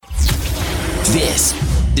This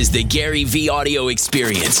is the Gary V Audio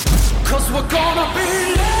Experience. 'Cause we're gonna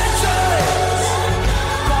be legends.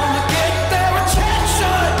 Gonna get their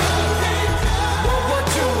attention. What we're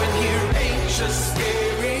doing here ain't just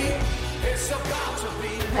scary. It's about to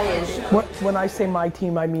be. When I say my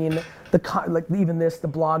team, I mean like even the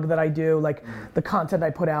blog that I do, like the content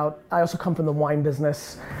I put out. I also come from the wine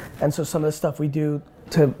business, and so some of the stuff we do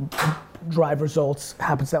to drive results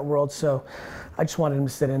happens in that world. So I just wanted him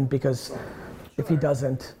to sit in because if he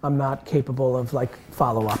doesn't, I'm not capable of like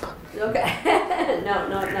follow up. Okay, no,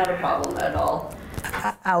 not a problem at all.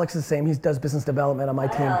 Alex is the same. He does business development on my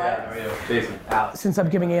team. Alex. How are you? Jason. Alex. Since I'm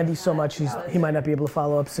giving Andy so much, he might not be able to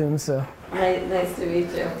follow up soon. So Nice to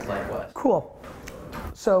meet you. Likewise. cool.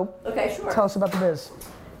 So Okay, sure. tell us about the biz.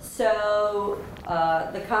 So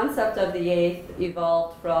the concept of the Eighth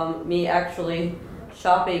evolved from me actually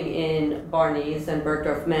shopping in Barney's and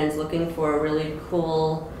Bergdorf Men's, looking for a really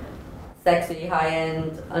cool, sexy,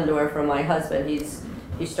 high-end underwear for my husband.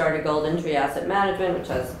 He started Golden Tree Asset Management, which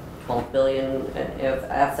has 12 billion of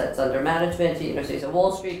assets under management. So he's a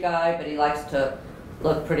Wall Street guy, but he likes to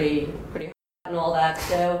look pretty hot and all that.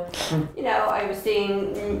 So, I was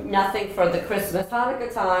seeing nothing for the Christmas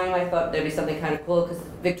Hanukkah time. I thought there'd be something kind of cool because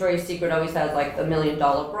Victoria's Secret always has like the $1 million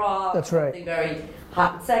bra. That's right. Something very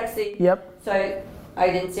hot and sexy. Yep. So I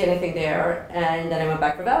didn't see anything there, and then I went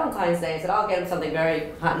back for Valentine's Day and said, I'll get him something very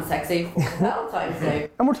hot and sexy for Valentine's Day.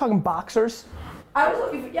 And we're talking boxers. I was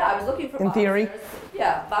looking for In boxers. theory?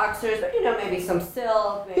 Yeah, boxers, but maybe some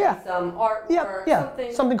silk, maybe Yeah. some artwork, Yeah.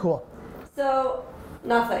 Something cool. So,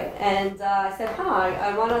 nothing. And I said,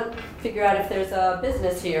 I want to figure out if there's a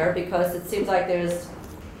business here because it seems like there's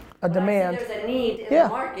A when demand. I see there's a need in Yeah. the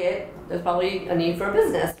market, there's probably a need for a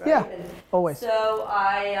business, right? Yeah, And always. So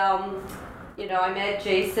I met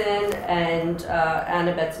Jason and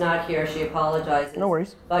Annabette's not here. She apologizes. No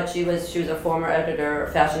worries. But she was a former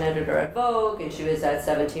fashion editor at Vogue, and she was at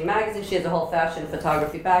 17 magazine. She has a whole fashion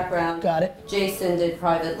photography background. Got it. Jason did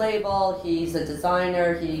private label. He's a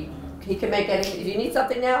designer. He can make any. If you need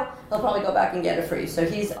something now, he'll probably go back and get it for you. So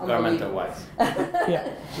he's Garmental unbelievable. wise. Yeah.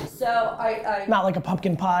 So I Not like a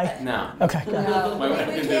pumpkin pie. No. Okay. Got it. no, My wife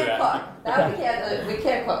we can do can't that. cook. That we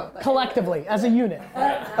can't cook. But Collectively, as a unit.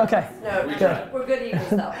 Okay. No, We no, try. we're good eaters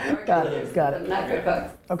though. We're Got good it, eaters. got it. I'm not good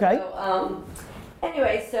cooks. Okay. So,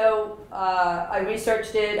 anyway, I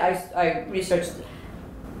researched it. I researched.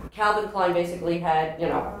 Calvin Klein basically had,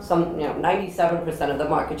 97% of the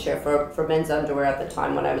market share for men's underwear at the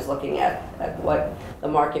time when I was looking at what the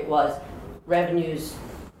market was. Revenues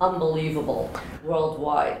unbelievable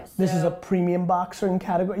worldwide. This is So- a premium boxer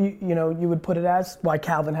category. You would put it as why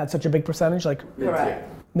Calvin had such a big percentage, like correct.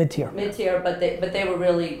 mid-tier. Mid-tier, but they were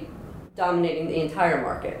really dominating the entire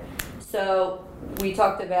market. So we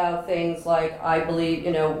talked about things like, I believe,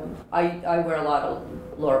 I wear a lot of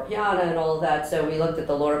Loro Piana and all of that, so we looked at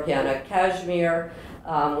the Loro Piana cashmere,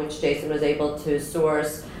 which Jason was able to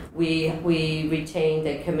source. We retained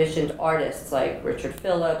and commissioned artists like Richard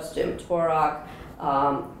Phillips, Jim Torok,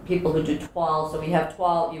 people who do toile. So we have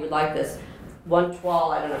toile, you would like this. One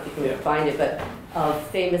toile, I don't know if you can find it, but of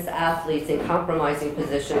famous athletes in compromising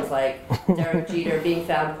positions like Derek Jeter being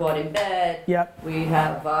found caught in bed. Yep. We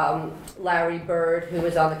have Larry Bird, who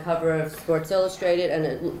was on the cover of Sports Illustrated,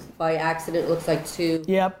 and by accident it looks like two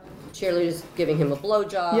Yep. cheerleaders giving him a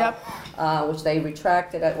blowjob. Yep. Which they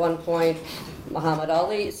retracted at one point. Muhammad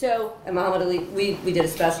Ali. And Muhammad Ali, we did a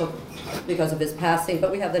special because of his passing,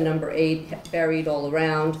 but we have the number 8 buried all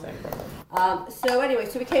around. So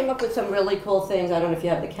we came up with some really cool things. I don't know if you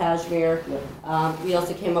have the cashmere. We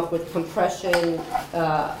also came up with compression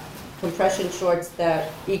shorts that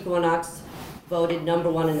Equinox voted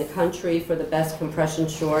 #1 in the country for the best compression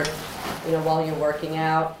short, while you're working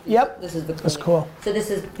out. Yep. This is the That's cool. So this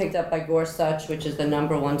is picked up by Gorsuch, which is the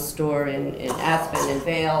 #1 store in Aspen and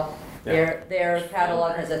Vale. Yeah. Their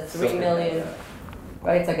catalog has a 3 million.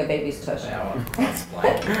 Right, it's like a baby's tush.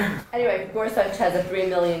 Anyway, Gorsuch has a 3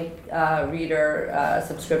 million reader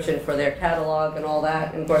subscription for their catalog and all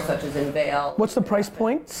that, and Gorsuch is in Vale. What's the price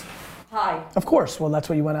points? High, Of course. Well, that's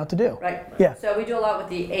what you went out to do. right? Yeah. So we do a lot with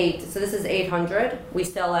the 8. So this is 800. We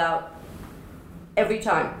sell out every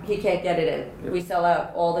time. He can't get it in. We sell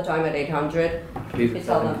out all the time at 800. These We are,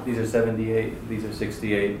 sell them. these are 78, these are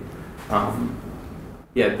 68.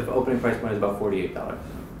 The opening price point is about $48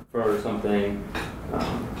 for something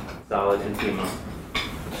solid Intima.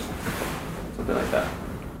 Something like that.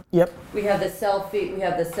 Yep. We have the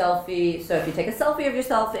selfie. So if you take a selfie of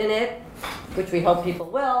yourself in it, which we hope people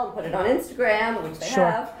will, and put it on Instagram, which they Sure.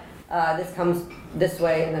 have, this comes this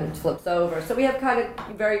way and then it flips over. So we have kind of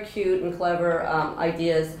very cute and clever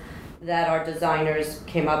ideas that our designers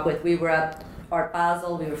came up with. We were at Art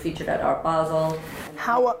Basel. We were featured at Art Basel.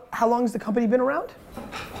 How long has the company been around?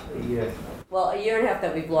 Yeah. Well, a year and a half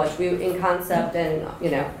that we've launched. We in concept and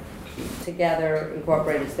together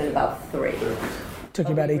incorporated. It's been about 3. Took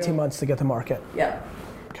you about 18 months to get to market. Yeah.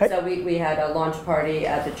 Okay. So we had a launch party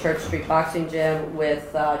at the Church Street Boxing Gym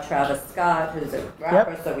with Travis Scott, who's a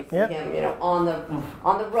rapper. So we see him, on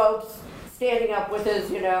the ropes, standing up with his,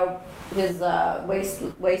 his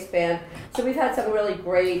waistband. So we've had some really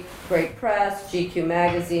great press, GQ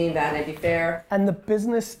magazine, Vanity Fair. And the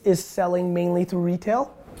business is selling mainly through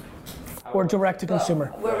retail or direct to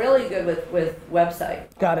consumer? We're really good with website.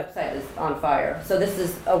 Got Our it. website is on fire. So this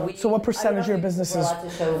is a weed. So what percentage of your business we're is- allowed to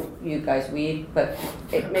show you guys weed, but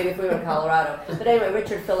maybe if we were in Colorado. But anyway,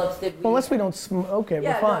 Richard Phillips did weed. Well, unless we don't okay,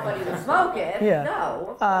 yeah, we're fine. nobody would smoke it. Yeah. No,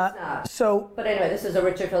 of course not. So But anyway, this is a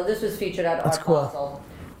Richard Phillips. This was featured at That's Art cool. Basel.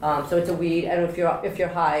 So it's a weed, and if you're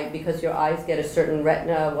high, because your eyes get a certain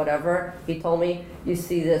retina, whatever, he told me, you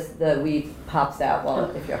see the weed pops out. Well,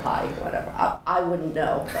 if you're high, whatever. I wouldn't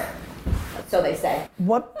know, but so they say.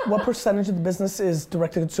 what percentage of the business is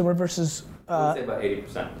direct to consumer versus I would say about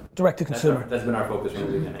 80%. direct to consumer? That's been our focus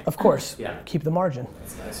from the beginning. Of course. Yeah. Keep the margin.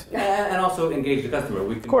 And also engage the customer.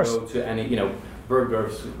 We can course. go to any,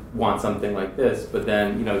 Bergdorf's want something like this, but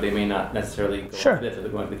then, they may not necessarily go Sure. to this, or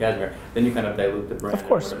they're going to the Casimir. Then you kind of dilute the brand Of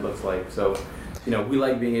course. and what it looks like. So, we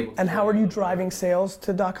like being able to. And how are you driving sales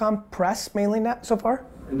to .com? Press mainly so far?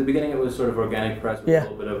 In the beginning, it was sort of organic press with Yeah. a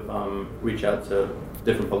little bit of reach out to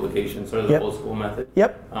different publications, sort of the Yep. old school method.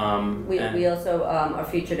 Yep. We also are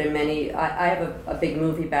featured in many. I have a big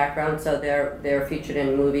movie background, so they're featured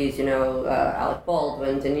in movies. Alec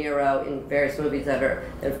Baldwin, De Niro, in various movies that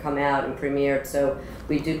have come out and premiered. So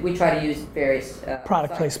we try to use various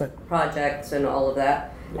Product placement. projects and all of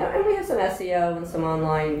that. And we have some SEO and some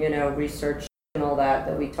online research and all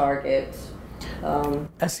that we target.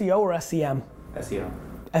 SEO or SEM? SEO.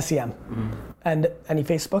 SEM. And any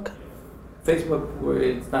Facebook? Facebook,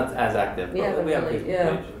 it's not as active. We but haven't we have a really- Facebook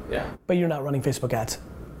yeah. page. Yeah. But you're not running Facebook ads.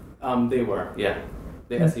 They were, yeah.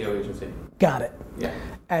 The SEO agency. Got it. Yeah.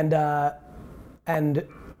 And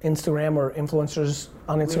Instagram or influencers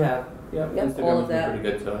on We Instagram? have, yeah. Yep, Instagram all has of been that. pretty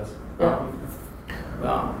good to us.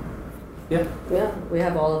 Yeah. Yeah. Yeah, we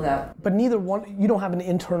have all of that. But neither one, you don't have an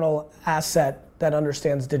internal asset that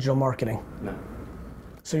understands digital marketing. No.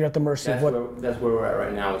 So you're at the mercy of what. That's where we're at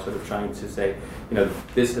right now, is sort of trying to say,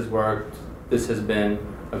 this has worked, this has been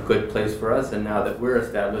a good place for us, and now that we're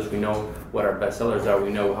established, we know what our best sellers are, we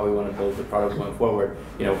know how we want to build the product going forward,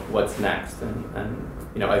 what's next.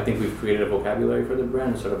 And I think we've created a vocabulary for the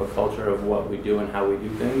brand, sort of a culture of what we do and how we do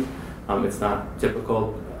things. It's not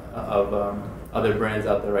typical of other brands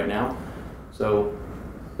out there right now. So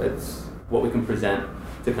that's what we can present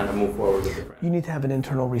to kind of move forward with the brand. You need to have an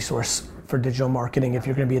internal resource for digital marketing if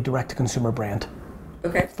you're going to be a direct-to-consumer brand.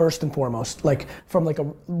 Okay. First and foremost, from a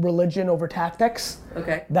religion over tactics.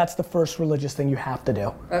 Okay. That's the first religious thing you have to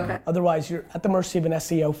do. Okay. Otherwise, you're at the mercy of an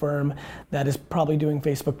SEO firm that is probably doing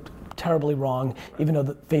Facebook terribly wrong, even though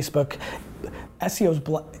the Facebook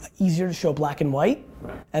SEO is easier to show black and white.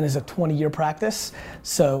 Right. And is a 20-year practice.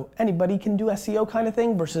 So anybody can do SEO kind of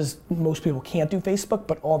thing versus most people can't do Facebook,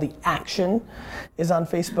 but all the action is on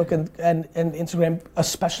Facebook and Instagram,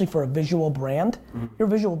 especially for a visual brand. Mm-hmm. You're a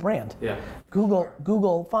visual brand. Yeah.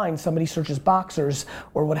 Google finds somebody searches boxers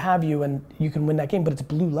or what have you, and you can win that game, but it's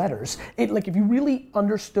blue letters. If you really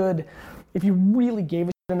understood, if you really gave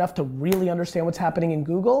a shit enough to really understand what's happening in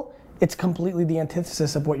Google, it's completely the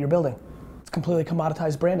antithesis of what you're building. It's completely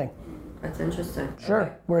commoditized branding. That's interesting. Sure.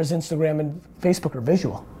 Okay. Whereas Instagram and Facebook are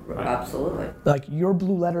visual. Absolutely. Your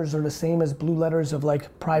blue letters are the same as blue letters of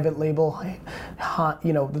private label,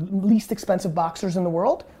 the least expensive boxers in the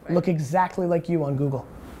world look exactly like you on Google.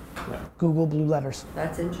 Yeah. Google blue letters.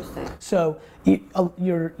 That's interesting. So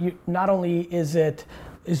you're not only is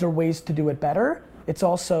there ways to do it better, it's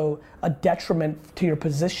also a detriment to your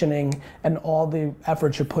positioning and all the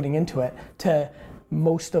effort you're putting into it to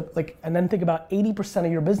and then think about 80%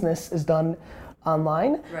 of your business is done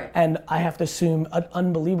online. Right. And I have to assume an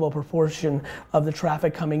unbelievable proportion of the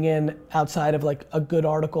traffic coming in outside of a good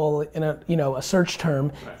article in a search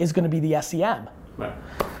term is going to be the SEM. Right.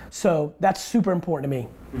 So that's super important to me.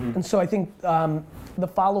 Mm-hmm. And so I think the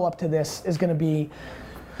follow-up to this is going to be,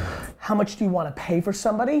 how much do you want to pay for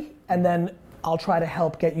somebody? And then I'll try to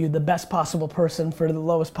help get you the best possible person for the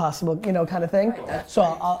lowest possible, kind of thing. Right, that's So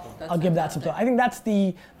great. I'll give that some thought. I think that's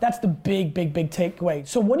the big takeaway.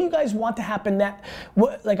 So what do you guys want to happen next?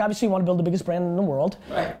 Obviously you want to build the biggest brand in the world.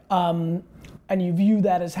 Right. And you view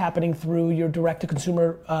that as happening through your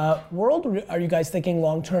direct-to-consumer world? Or are you guys thinking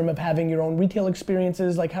long-term of having your own retail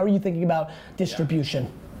experiences? How are you thinking about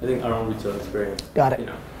distribution? I think our own retail experience. Got it. You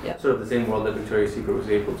know, Yeah. sort of the same world that Victoria's Secret was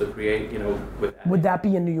able to create. You know, with Would that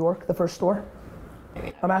be in New York, the first store?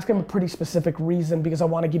 I'm asking a pretty specific reason because I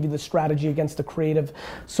want to give you the strategy against the creative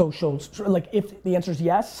social. Like, if the answer is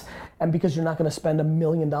yes, and because you're not going to spend $1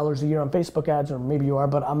 million a year on Facebook ads, or maybe you are,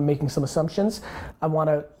 but I'm making some assumptions, I want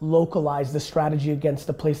to localize the strategy against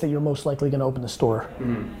the place that you're most likely going to open the store.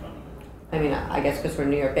 I mean, I guess because we're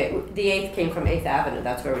New York, the 8th came from 8th Avenue.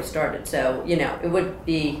 That's where we started. So, you know, it would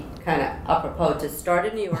be kind of apropos to start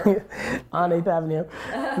in New York. On 8th Avenue,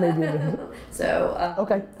 maybe. So,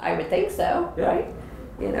 Okay. I would think so, Yeah. right?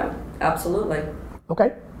 You know, absolutely.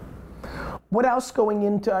 Okay. What else going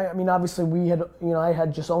into, I mean, obviously we had, you know, I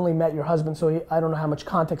had just only met your husband, so I don't know how much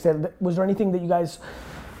context there. Was there anything that you guys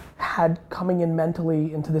had coming in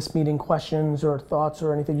mentally into this meeting, questions or thoughts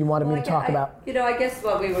or anything you wanted me to talk about? You know, I guess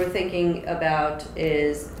what we were thinking about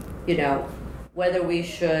is, you know, whether we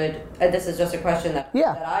should, this is just a question that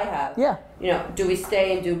I have. Yeah. You know, do we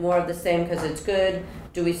stay and do more of the same because it's good?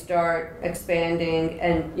 Do we start expanding?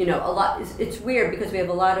 And, you know, a lot, it's weird because we have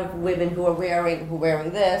a lot of women who are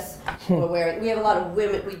wearing this, we have a lot of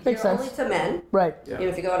women, we Makes gear sense. only to men. Right. Yeah. You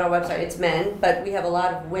know, if you go on our website, it's men, but we have a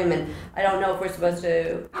lot of women. I don't know if we're supposed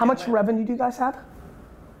to. How much revenue do you guys have?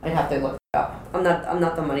 I'd have to look it up. I'm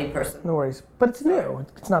not the money person. No worries. But it's new.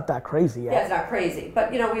 It's not that crazy yet. Yeah, it's not crazy,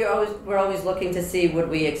 but you know, we're always looking to see would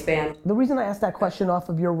we expand. The reason I asked that question off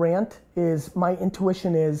of your rant is my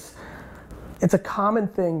intuition is it's a common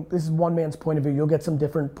thing. This is one man's point of view. You'll get some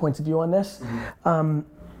different points of view on this.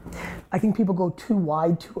 I think people go too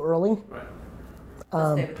wide too early.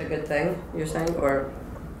 Right. Say it's a good thing, you're saying, or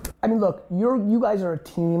I mean, look, you guys are a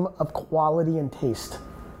team of quality and taste.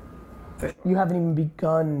 for sure. You haven't even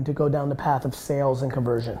begun to go down the path of sales and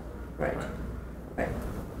conversion, Right.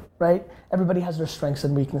 right? Everybody has their strengths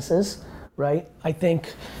and weaknesses, right? I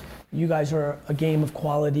think you guys are a game of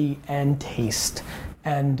quality and taste.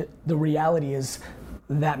 And the reality is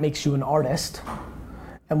that makes you an artist.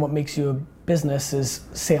 And what makes you a business is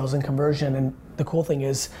sales and conversion. And the cool thing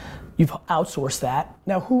is you've outsourced that.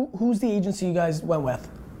 Now, who's the agency you guys went with?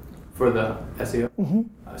 For the SEO,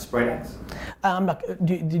 SpriteX. I'm not.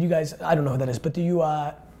 Did you guys? I don't know who that is, but do you?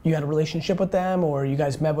 You had a relationship with them, or you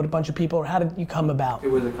guys met with a bunch of people, or how did you come about? It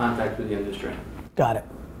was a contact with the industry. Got it.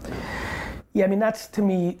 Yeah, I mean that's to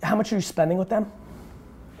me. How much are you spending with them?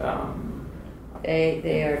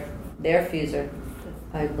 Their fees are,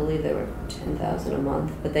 I believe they were $10,000 a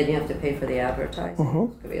month, but then you have to pay for the advertising.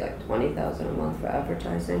 It could be like $20,000 a month for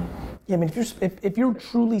advertising. Yeah, I mean if you're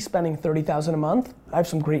truly spending $30,000 a month, I have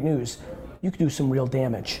some great news. You could do some real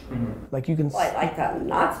damage. Like you can. Well, I'd like to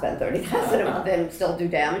not spend $30,000 a month and still do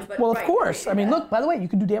damage, but Well, of right. course. I mean, look. By the way, you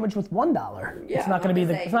could do damage with $1. Yeah, It's not going to be I'm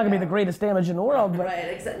the. just It's not going to be saying, the greatest damage in the world. But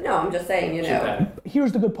Right, no, I'm just saying, you know.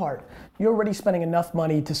 here's the good part. You're already spending enough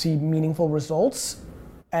money to see meaningful results,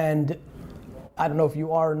 and I don't know if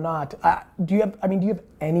you are or not. Do you have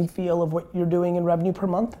any feel of what you're doing in revenue per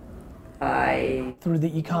month through the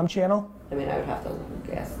e-com channel? I mean, I would have to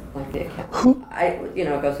guess, like the account.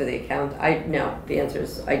 Go through the account. No, the answer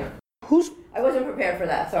is, I wasn't prepared for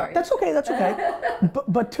that, sorry. That's okay. That's okay.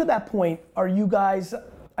 but to that point, are you guys?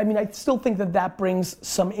 I mean, I still think that brings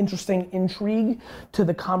some interesting intrigue to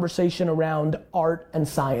the conversation around art and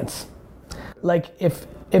science. Like if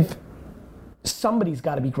somebody's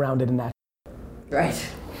got to be grounded in that, Right.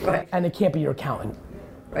 and it can't be your accountant.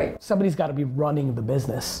 Right. Somebody's got to be running the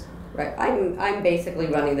business. Right. I'm basically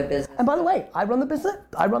running the business. And by the way, I run the business.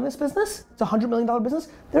 I run this business. It's a $100 million business.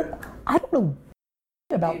 I don't know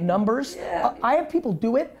about numbers. Yeah. I have people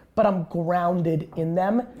do it, but I'm grounded in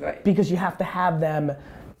them Right. because you have to have them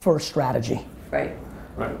for a strategy. Right.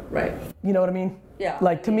 Right. You know what I mean? Yeah.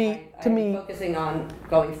 Like to me, I'm focusing on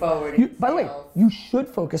going forward. in by the way, sales. you should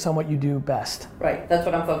focus on what you do best. Right. That's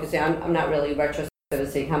what I'm focusing on. I'm not really retrospective to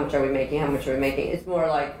see how much are we making, It's more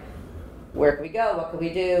like, where can we go? What can we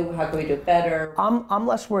do? How can we do it better? I'm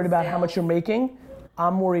less worried about how much you're making.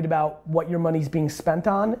 I'm worried about what your money's being spent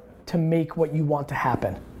on to make what you want to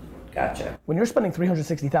happen. Gotcha. When you're spending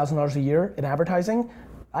 $360,000 a year in advertising,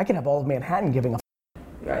 I can have all of Manhattan giving a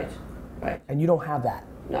Right. and you don't have that.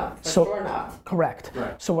 No, for So- sure not. Correct.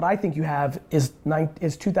 Right. So what I think you have is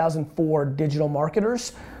 2004 digital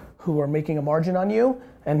marketers who are making a margin on you,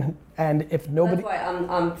 and if nobody.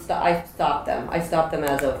 That's why I stopped them. I stopped them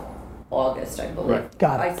as of August, I believe. Right.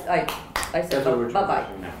 Got it. I said That's what we're bye-bye.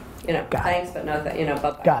 transitioning now. You know, Got it. thanks, but no,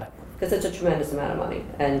 bye-bye. Got it. Because it's a tremendous amount of money,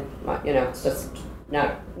 and it's just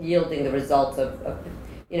not yielding the results of.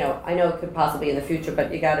 I know it could possibly in the future,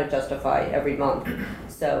 but you got to justify every month.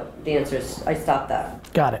 So the answer is, I stopped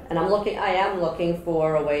that, Got it. and I am looking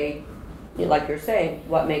for a way, like you're saying,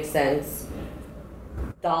 what makes sense.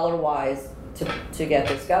 dollar-wise to get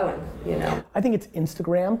this going, you know? I think it's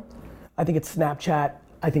Instagram. I think it's Snapchat.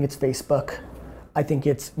 I think it's Facebook. I think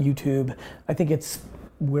it's YouTube. I think it's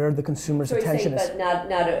where the consumer's So you're attention saying, is. but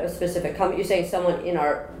not a specific company. You're saying someone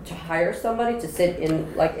to hire somebody to sit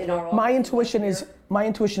in our office? My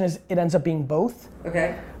intuition is it ends up being both.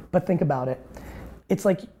 Okay. But think about it. It's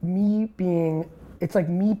like me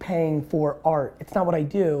paying for art. It's not what I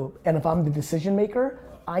do. And if I'm the decision maker,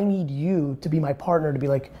 I need you to be my partner to be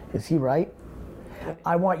like, is he right?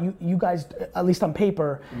 I want you guys, at least on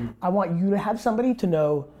paper, I want you to have somebody to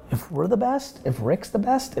know if we're the best, if Rick's the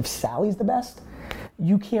best, if Sally's the best.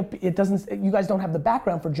 You guys don't have the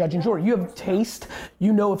background for judge and jury. You have taste,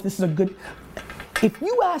 you know if this is a good, if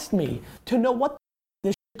you asked me to know what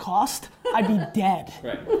this cost, I'd be dead.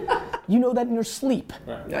 Right. You know that in your sleep.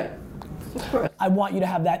 Right. I want you to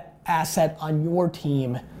have that asset on your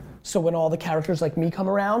team. So when all the characters like me come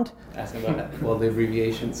around, Asking about that. Well, the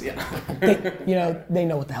abbreviations, yeah. they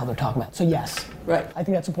know what the hell they're talking about. So yes, Right. I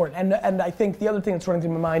think that's important. And I think the other thing that's running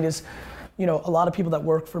through my mind is, a lot of people that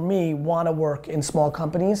work for me want to work in small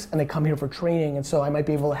companies and they come here for training. And so I might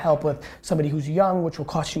be able to help with somebody who's young, which will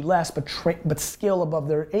cost you less, but skill above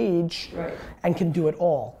their age, Right. and can do it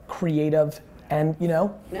all, creative and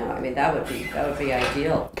No, I mean that would be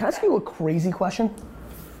ideal. Can I ask you a crazy question?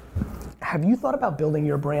 Have you thought about building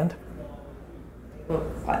your brand? Well,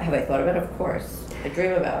 have I thought of it? Of course. I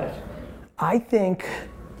dream about it. I think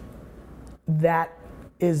that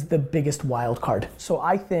is the biggest wild card. So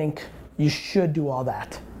I think you should do all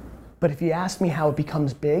that. But if you ask me how it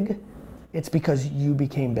becomes big, it's because you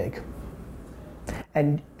became big.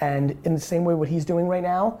 And in the same way what he's doing right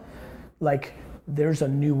now, like there's a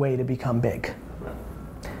new way to become big.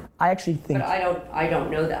 I actually think But I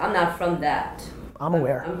don't know that. I'm not from that. I'm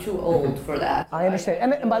aware. I'm too old for that. I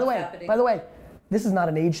understand. And by the way, this is not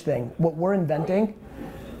an age thing. What we're inventing,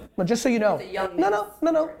 but just so you know, It's a young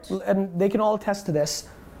no, and they can all attest to this.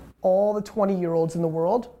 All the 20-year-olds in the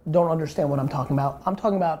world don't understand what I'm talking about. I'm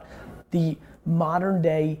talking about the modern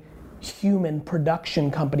day human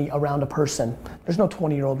production company around a person. There's no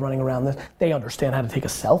 20-year-old running around this. They understand how to take a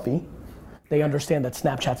selfie. They understand that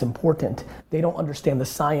Snapchat's important. They don't understand the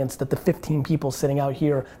science that the 15 people sitting out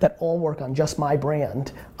here that all work on just my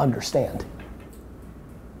brand understand.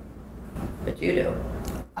 But you do.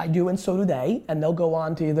 I do, and so do they, and they'll go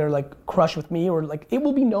on to either like crush with me or like it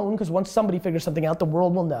will be known because once somebody figures something out, the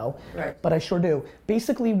world will know. Right. But I sure do.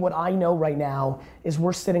 Basically, what I know right now is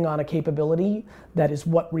we're sitting on a capability that is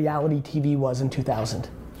what reality TV was in 2000.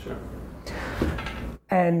 Sure.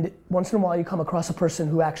 And once in a while, you come across a person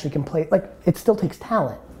who actually can play. Like it still takes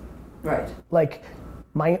talent. Right. Like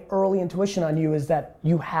my early intuition on you is that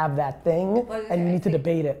you have that thing, Well, and you I need to think-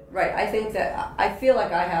 debate it. Right. I think that I feel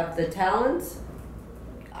like I have the talent.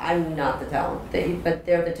 I'm not the talent, but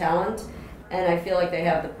they're the talent, and I feel like they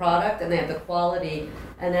have the product and they have the quality,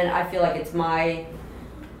 and then I feel like it's my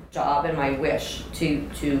job and my wish to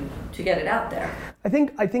get it out there. I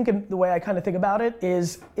think the way I kind of think about it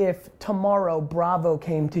is if tomorrow Bravo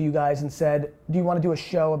came to you guys and said, do you want to do a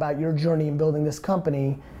show about your journey in building this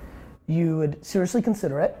company, you would seriously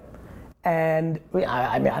consider it. And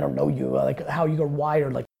I mean, I don't know you, like how you're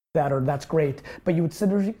wired like that, or that's great, but you would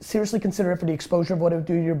seriously consider it for the exposure of what it would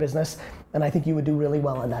do to your business, and I think you would do really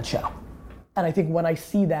well on that show. And I think when I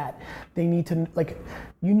see that, they need to, like,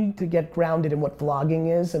 you need to get grounded in what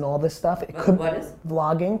vlogging is and all this stuff. What is?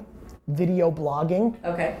 Vlogging, video blogging.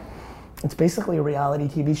 Okay. It's basically a reality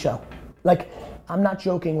TV show. Like, I'm not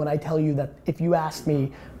joking when I tell you that if you asked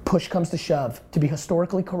me, push comes to shove, to be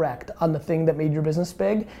historically correct on the thing that made your business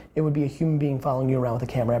big, it would be a human being following you around with a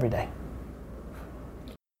camera every day.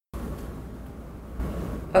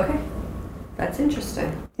 Okay. That's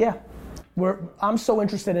interesting. Yeah. I'm so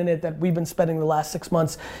interested in it that we've been spending the last 6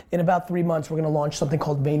 months. In about 3 months, we're gonna launch something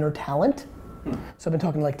called Vayner Talent. So I've been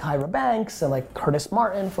talking to like Tyra Banks and like Curtis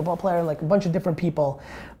Martin, football player, like a bunch of different people.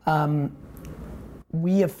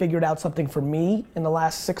 We have figured out something for me in the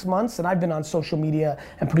last 6 months, and I've been on social media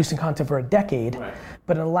and producing content for a decade. Right.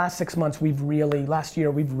 But in the last 6 months, last year,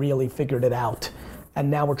 we've really figured it out. And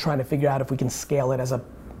now we're trying to figure out if we can scale it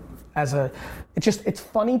it's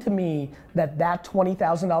funny to me that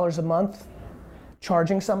 $20,000 a month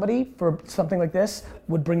charging somebody for something like this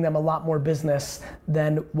would bring them a lot more business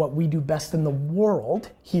than what we do best in the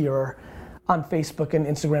world here on Facebook and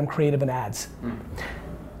Instagram creative and ads.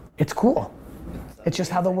 It's cool. It's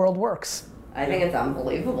just how the world works. I think it's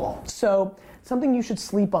unbelievable. So something you should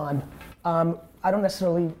sleep on. I don't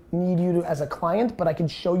necessarily need you to as a client, but I can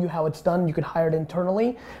show you how it's done. You could hire it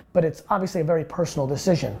internally, but it's obviously a very personal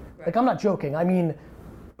decision. Right. Like I'm not joking. I mean,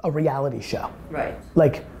 a reality show. Right.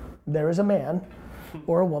 Like there is a man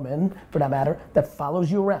or a woman, for that matter, that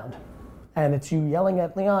follows you around. And it's you yelling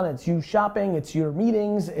at Leon, it's you shopping, it's your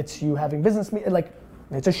meetings, it's you having business meetings, like,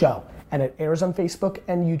 it's a show. And it airs on Facebook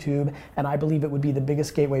and YouTube, and I believe it would be the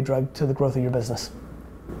biggest gateway drug to the growth of your business.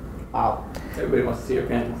 Wow. Everybody wants to see your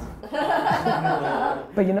panties.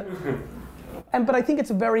 But you know, but I think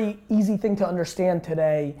it's a very easy thing to understand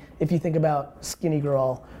today if you think about Skinny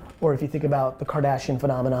Girl, or if you think about the Kardashian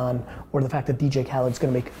phenomenon, or the fact that DJ Khaled's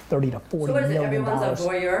going to make $30 to $40 So what is it? million. Everyone's a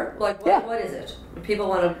voyeur? Like, what, Yeah. what is it? People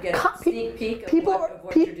want to get a sneak peek of people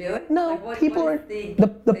what you're doing? No, Like, what people is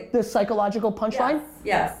are the psychological punchline.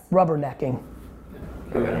 Yes. Rubbernecking.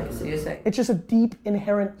 Yes. So you say It's just a deep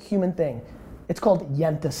inherent human thing. It's called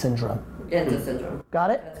Yenta syndrome. Yenta syndrome.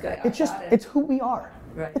 Got it? That's good. It's just it's who we are.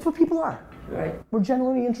 Right. It's what people are. Right. We're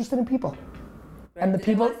genuinely interested in people. Right. And the Do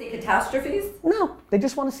they people want to see catastrophes? No, they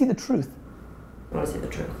just want to see the truth. I want to see the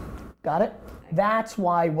truth. Got it? That's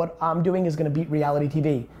why what I'm doing is going to beat reality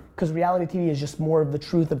TV. Because reality TV is just more of the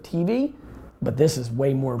truth of TV, but this is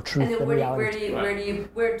way more truth And then than reality. where do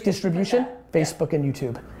you Distribution, put that? Facebook and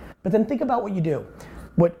YouTube. But then think about what you do.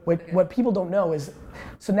 What people don't know is,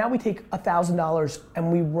 so now we take $1,000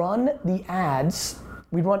 and we run the ads.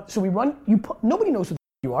 Nobody knows who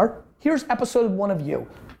you are. Here's episode 1 of you.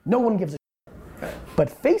 No one gives a shit. But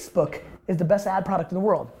Facebook is the best ad product in the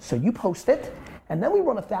world. So you post it, and then we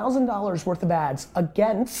run $1,000 worth of ads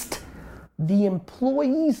against the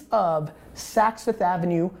employees of Saks Fifth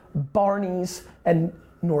Avenue, Barney's, and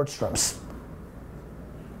Nordstrom's.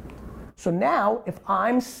 So now, if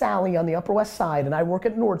I'm Sally on the Upper West Side and I work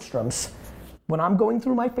at Nordstrom's, when I'm going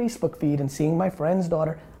through my Facebook feed and seeing my friend's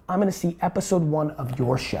daughter, I'm gonna see episode 1 of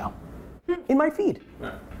your show in my feed.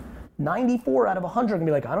 94 out of 100 are gonna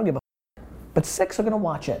be like, I don't give a f-, but 6 are gonna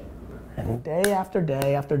watch it. And day after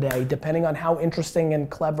day after day, depending on how interesting and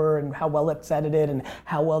clever and how well it's edited and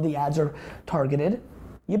how well the ads are targeted,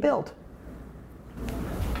 you build.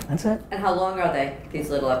 That's it. And how long are they, these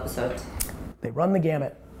little episodes? They run the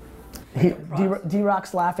gamut.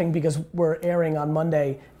 D-Rock's laughing because we're airing on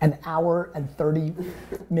Monday an hour and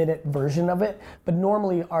 30-minute version of it, but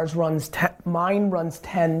normally ours runs, mine runs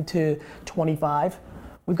 10 to 25.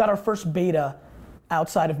 We've got our first beta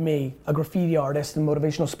outside of me, a graffiti artist and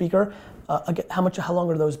motivational speaker. How long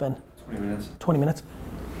have those been? 20 minutes. 20 minutes?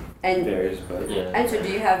 And, Varies, but yeah. and so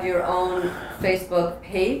do you have your own Facebook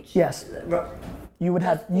page? Yes. You would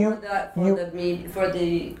have, For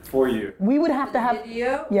For you. we would have to have,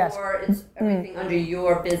 video? yes. Or it's everything under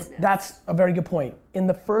your business? That's a very good point. In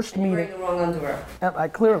the first You're meeting, wearing the wrong underwear.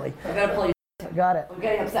 Clearly, I gotta pull you. got it. I'm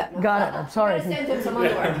getting upset now. Got it, I'm sorry. I gotta send him some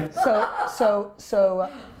underwear.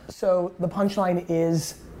 So the punchline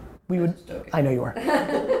is, we would. I know you are,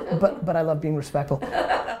 but I love being respectful.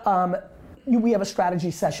 We have a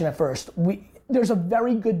strategy session at first. There's a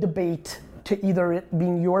very good debate to either it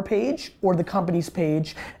being your page or the company's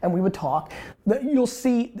page, and we would talk. You'll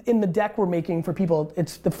see in the deck we're making for people.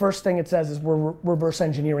 It's the first thing it says is we're reverse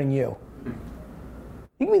engineering you.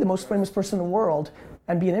 You can be the most famous person in the world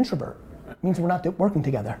and be an introvert. It means we're not working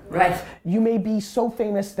together. Right. You may be so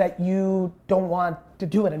famous that you don't want to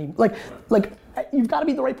do it anymore. Like you've got to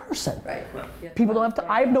be the right person. Right. People don't have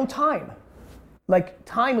to. I have no time. Like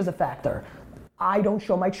time is a factor. I don't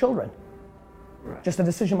show my children. Right. Just a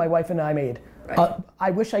decision my wife and I made. Right.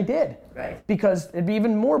 I wish I did. Right. Because it'd be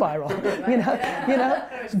even more viral. you know.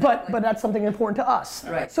 But that's something important to us.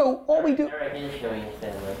 Right. So all we do. Direct showing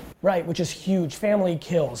family. Right, which is huge. Family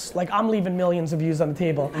kills. Like I'm leaving millions of views on the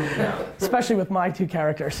table, especially with my 2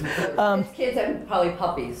 characters. It's kids and probably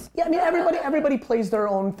puppies. Yeah, I mean everybody plays their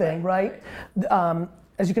own thing, right?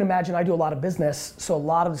 As you can imagine, I do a lot of business, so a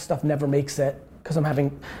lot of the stuff never makes it because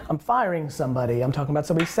I'm firing somebody. I'm talking about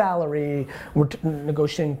somebody's salary. We're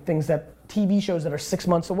negotiating things TV shows that are 6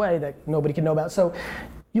 months away that nobody can know about. So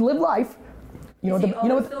you live life. You Is he know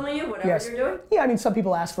always filming you, whatever yes. you're doing? Yeah, I mean some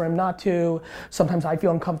people ask for him not to. Sometimes I feel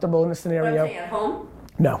uncomfortable in the What I'm scenario. saying, at home?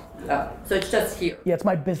 No. Oh, so it's just here. Yeah, it's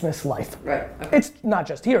my business life. Right. Okay. It's not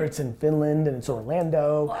just here, it's in Finland and it's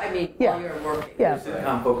Orlando. Well, I mean, Yeah. while you're working. Yeah,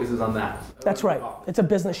 Sitcom focuses on that. that's right. It's a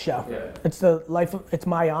business show. Yeah. It's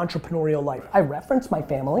my entrepreneurial life. I reference my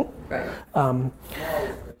family, Right.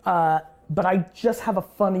 but I just have a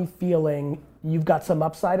funny feeling you've got some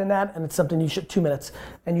upside in that and it's something 2 minutes,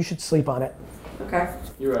 and you should sleep on it. Okay.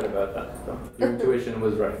 You're right about that. So your intuition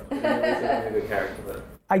was right. You're a good character, but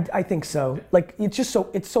I think so. Like it's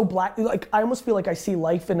so black. Like I almost feel like I see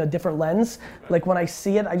life in a different lens. Like when I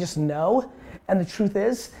see it, I just know. And the truth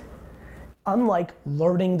is, unlike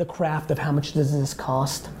learning the craft of how much does this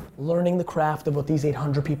cost, learning the craft of what these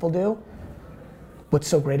 800 people do, what's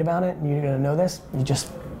so great about it, and you're gonna know this, you just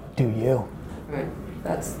do you. Right.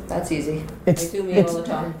 That's easy. It's They do me all the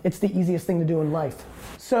time. it's the easiest thing to do in life.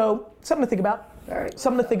 So something to think about. All right.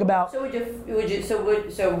 Something to think about. So would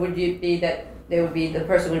you be that they would be the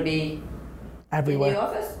person would be in Everywhere. the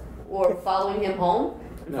office or following him home?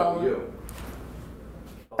 No, you.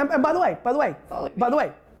 And by the way, Follow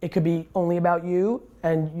me. it could be only about you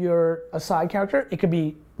and you're a side character. It could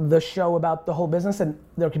be the show about the whole business, and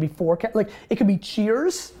there could be like it could be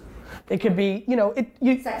Cheers. It could be,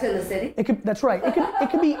 Sex in the City. That's right. It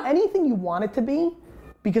could be anything you want it to be,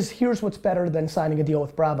 because here's what's better than signing a deal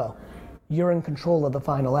with Bravo. You're in control of the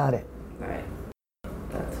final edit. Right.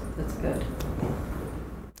 That's good.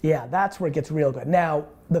 Yeah, that's where it gets real good. Now,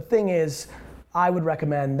 the thing is, I would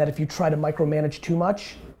recommend that if you try to micromanage too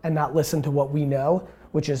much and not listen to what we know,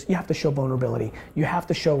 which is you have to show vulnerability. You have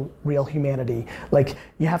to show real humanity. Like,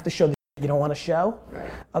 you have to show the you don't want to show. Right.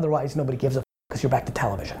 Otherwise, nobody gives a because you're back to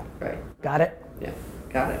television. Right. Got it? Yeah.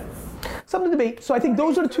 Got it. Something to debate. So I think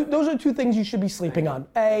those are the two things you should be sleeping on.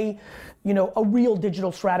 A real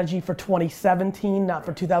digital strategy for 2017, not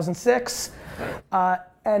for 2006.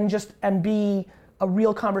 And B, a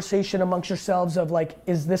real conversation amongst yourselves of like,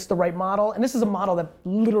 is this the right model? And this is a model that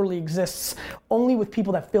literally exists only with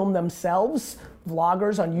people that film themselves,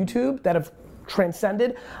 vloggers on YouTube that have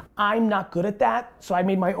transcended. I'm not good at that, so I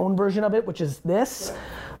made my own version of it, which is this,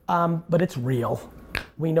 but it's real.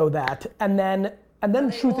 We know that. And then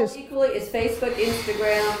the truth is, equally, is Facebook,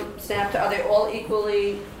 Instagram, Snapchat, are they all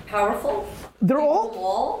equally powerful? they're You do them all,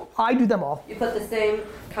 all? I do them all. You put the same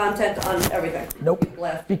content on everything? Nope.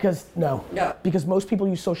 Blast. Because No. Because most people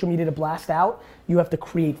use social media to blast out. You have to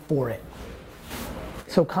create for it.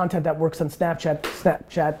 So content that works on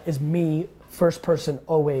Snapchat is me, first person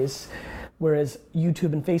always, whereas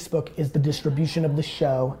YouTube and Facebook is the distribution of the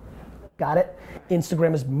show. Got it?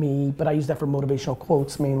 Instagram is me, but I use that for motivational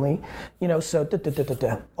quotes mainly. So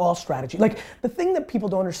all strategy. Like, the thing that people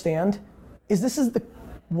don't understand is this is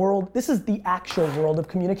the actual world of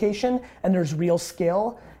communication, and there's real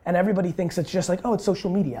skill, and everybody thinks it's just like, oh, it's social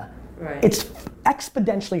media. Right. It's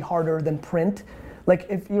exponentially harder than print. Like,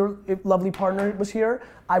 if your lovely partner was here,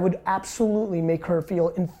 I would absolutely make her feel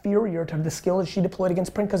inferior to the skill that she deployed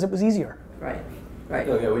against print because it was easier. Right. Right.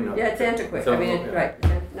 Oh, yeah, we know. Yeah, it's antiquated. So, I mean, okay. right.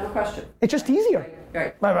 No question. It's just easier.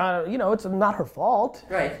 Right. It's not her fault.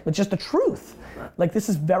 Right. It's just the truth. Like, this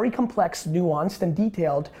is very complex, nuanced, and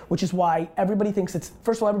detailed, which is why everybody thinks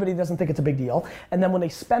first of all, everybody doesn't think it's a big deal. And then when they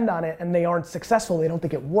spend on it and they aren't successful, they don't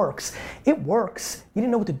think it works. It works. You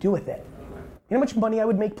didn't know what to do with it. You know how much money I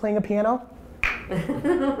would make playing a piano?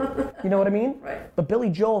 You know what I mean? Right. But Billy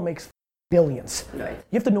Joel makes billions. Right.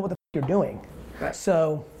 You have to know what the you're doing. Right.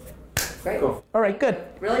 So, Great. Cool. all right, good.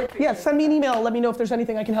 Really appreciate Yeah, send me an email. Let me know if there's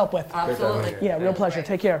anything I can help with. Absolutely. Yeah, real pleasure.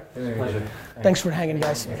 Take care. Pleasure. Thanks for hanging,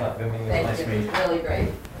 guys. Thank you. Really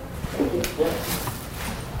great.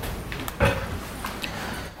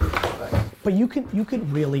 But you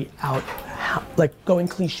could really like, going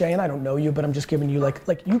cliche, and I don't know you, but I'm just giving you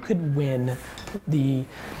like you could win the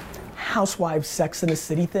Housewives Sex in the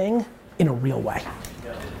City thing in a real way.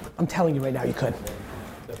 I'm telling you right now, you could.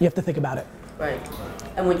 You have to think about it. Right.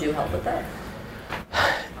 And would you help with that?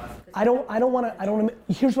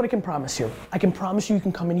 Here's what I can promise you. I can promise you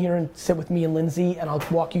can come in here and sit with me and Lindsay, and I'll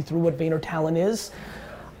walk you through what Vayner Talent is.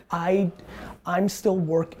 I'm still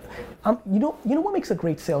you know what makes a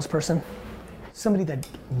great salesperson? Somebody that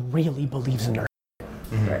really believes in their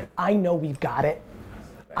Right. I know we've got it.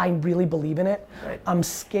 I really believe in it. Right. I'm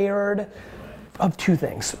scared of two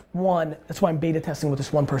things. One, that's why I'm beta testing with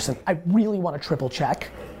this one person. I really want to triple check,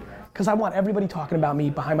 because I want everybody talking about me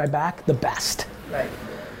behind my back the best. Right.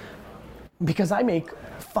 Because I make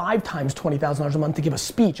 5 times $20,000 a month to give a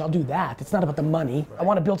speech. I'll do that. It's not about the money. I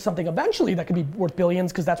want to build something eventually that could be worth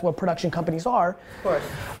billions, because that's what production companies are. Of course.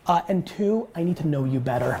 And 2, I need to know you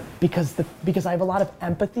better, because I have a lot of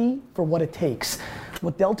empathy for what it takes.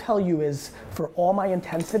 What they'll tell you is, for all my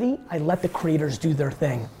intensity, I let the creators do their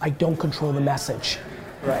thing. I don't control the message.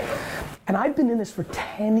 Right. And I've been in this for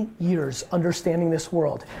 10 years, understanding this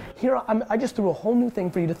world. Here, I just threw a whole new thing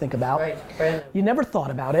for you to think about. Right. Brand new. You never thought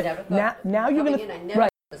about it. Never thought. Now you're Coming gonna in, I never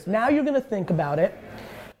right. thought this Now you're gonna think about it.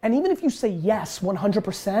 And even if you say yes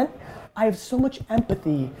 100%, I have so much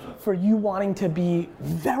empathy for you wanting to be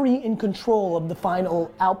very in control of the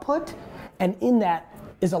final output, and in that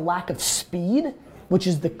is a lack of speed, which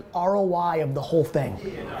is the ROI of the whole thing.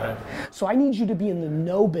 So I need you to be in the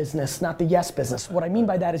no business, not the yes business. What I mean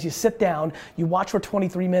by that is, you sit down, you watch for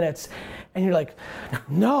 23 minutes, and you're like,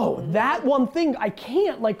 no, that one thing, I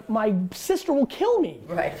can't, like, my sister will kill me.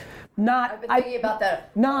 Right. Not, I've been thinking about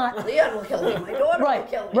that. Not, Leon will kill me. My daughter will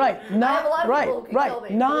kill me. right, I have a lot of right, people who can right, kill me.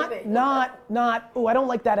 not, believe me. not, oh, I don't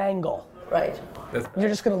like that angle. Right. You're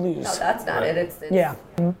just gonna lose. No, that's not it. It's Yeah.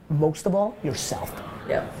 Most of all, yourself.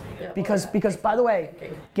 Yeah. Because by the way,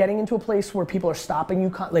 getting into a place where people are stopping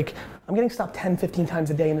you, like I'm getting stopped 10, 15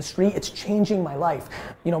 times a day in the street, it's changing my life.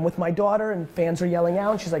 You know, I'm with my daughter and fans are yelling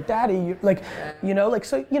out and she's like, Daddy, and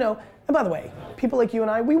by the way, people like you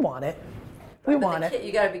and I, we want it. We want it.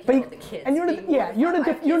 You gotta be careful with the kids. And you're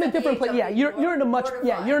in a different place. Yeah, you're in a much,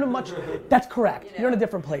 that's correct. You're in a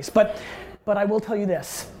different place. But I will tell you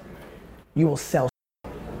this, you will sell.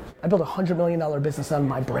 I built $100 million business on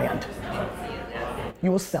my brand.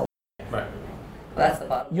 You will sell. Right. That's the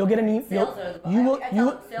bottom. You'll get an email. You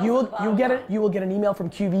will get an email from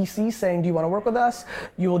QVC saying, "Do you want to work with us?"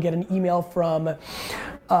 You will get an email from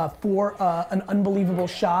for an unbelievable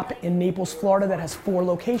shop in Naples, Florida that has 4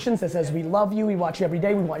 locations that says, "We love you. We watch you every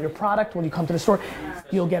day. We want your product." When you come to the store,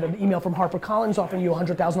 you'll get an email from HarperCollins offering you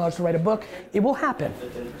 $100,000 to write a book. It will happen.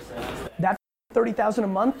 That $30,000 a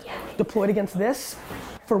month deployed against this.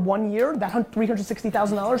 For 1 year, that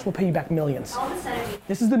 $360,000 will pay you back millions.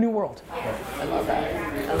 This is the new world. I love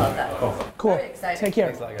that. Cool. Very exciting. Take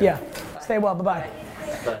care. Yeah. Stay well. Bye-bye.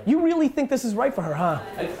 You really think this is right for her, huh?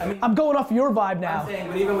 I mean, I'm going off your vibe now. I'm saying,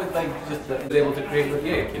 but even with just able to create with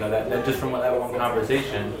Jake, that just from that one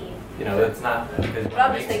conversation, that's not because. But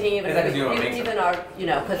I'm just thinking even our,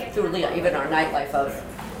 because through Leah, even our nightlife of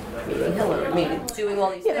meeting Hillary, doing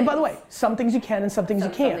all these things. And by the way, some things you can and some things you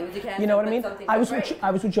can't. You know what I mean? I was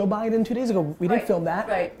with Joe Biden 2 days ago. We didn't film that.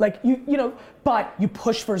 Right. Like but you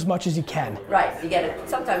push for as much as you can. Right. You get it.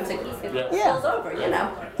 Sometimes it spills over.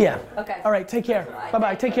 Yeah. Okay. All right. Take care.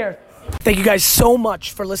 Bye-bye. Take care. Thank you guys so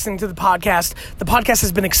much for listening to the podcast. The podcast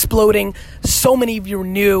has been exploding. So many of you are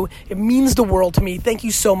new. It means the world to me. Thank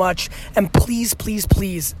you so much. And please, please,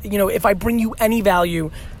 please, if I bring you any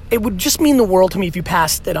value, it would just mean the world to me if you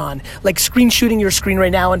passed it on. Like screenshooting your screen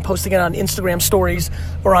right now and posting it on Instagram stories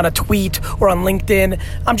or on a tweet or on LinkedIn.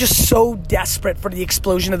 I'm just so desperate for the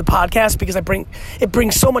explosion of the podcast because it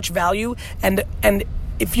brings so much value and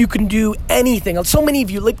if you can do anything, so many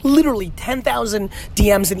of you, like literally 10,000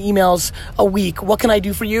 DMs and emails a week, what can I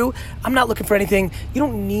do for you? I'm not looking for anything. You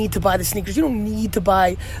don't need to buy the sneakers. You don't need to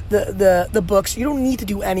buy the books. You don't need to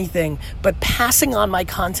do anything. But passing on my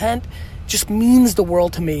content just means the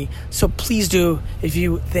world to me. So please do if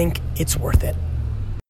you think it's worth it.